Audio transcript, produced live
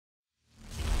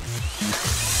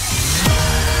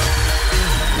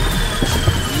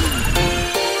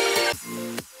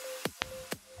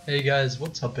Hey guys,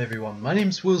 what's up everyone? My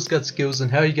name's Will's Got Skills, and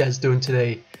how are you guys doing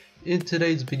today? In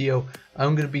today's video,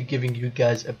 I'm going to be giving you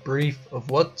guys a brief of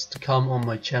what's to come on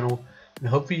my channel, and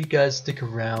hopefully you guys stick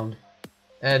around.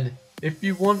 And if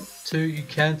you want to, you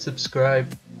can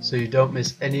subscribe so you don't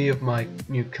miss any of my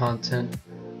new content.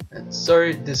 And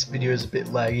sorry this video is a bit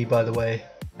laggy, by the way,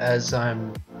 as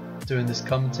I'm doing this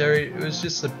commentary. It was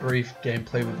just a brief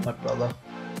gameplay with my brother,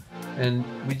 and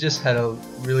we just had a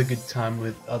really good time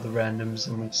with other randoms,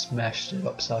 and we smashed it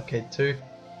Ops Arcade 2,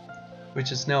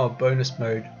 which is now a bonus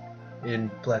mode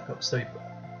in Black Ops 3.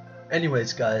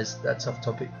 Anyways guys, that's off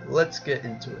topic, let's get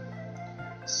into it.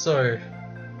 So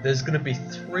there's gonna be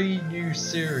 3 new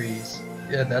series,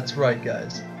 yeah that's right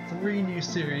guys, 3 new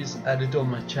series added on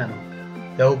my channel.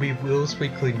 There will be Will's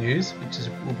Weekly News, which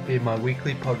will be my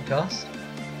weekly podcast,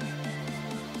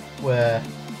 where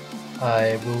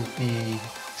I will be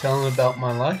telling about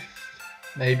my life,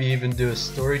 maybe even do a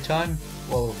story time.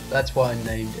 Well, that's why I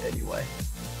named it anyway.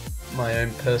 My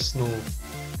own personal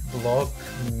vlog,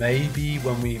 maybe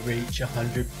when we reach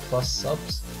 100 plus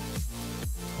subs.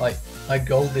 Like, my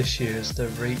goal this year is to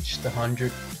reach the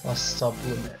 100 plus sub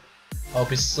limit. I'll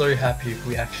be so happy if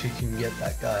we actually can get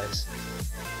that, guys,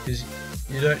 because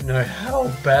you don't know how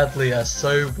badly I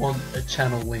so want a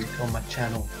channel link on my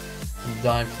channel. I'm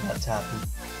dying for that to happen.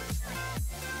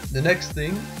 The next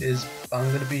thing is I'm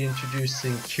going to be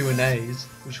introducing QnAs,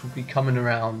 which will be coming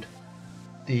around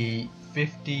the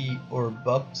 50 or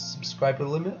above subscriber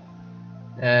limit.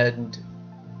 And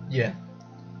yeah,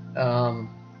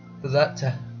 for that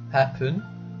to happen,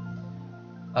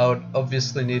 I would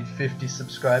obviously need 50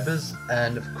 subscribers,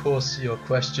 and of course your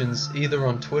questions either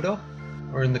on Twitter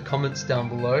or in the comments down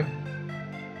below.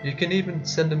 You can even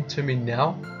send them to me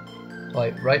now,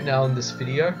 like right now in this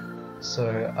video,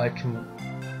 so I can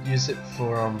use it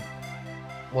for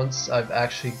once I've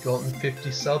actually gotten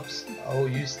 50 subs. I'll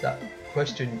use that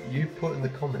question you put in the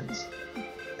comments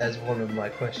as one of my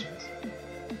questions,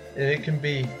 and it can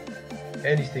be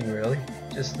anything really,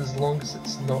 just as long as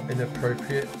it's not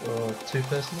inappropriate or too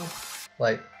personal,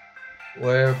 like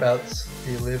whereabouts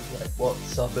do you live, like what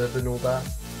suburb and all that.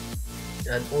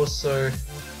 And also,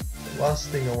 the last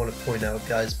thing I want to point out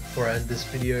guys before I end this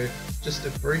video, just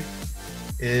a brief,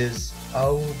 is I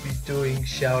will be doing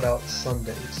Shoutout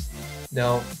Sundays.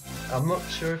 Now, I'm not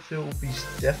sure if it will be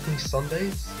definitely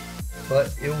Sundays,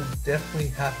 but it will definitely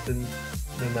happen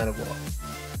no matter what,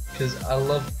 because I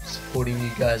love supporting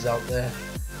you guys out there,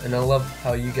 and I love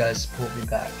how you guys support me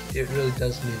back. It really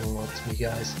does mean a lot to me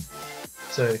guys.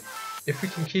 So if we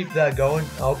can keep that going,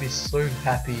 I'll be so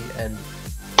happy, and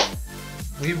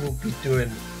we will be doing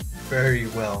very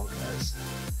well guys.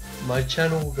 My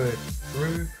channel will go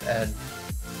through, and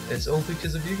it's all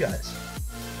because of you guys.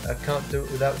 I can't do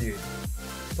it without you.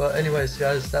 But anyways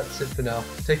guys, that's it for now.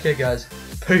 Take care guys.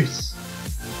 Peace.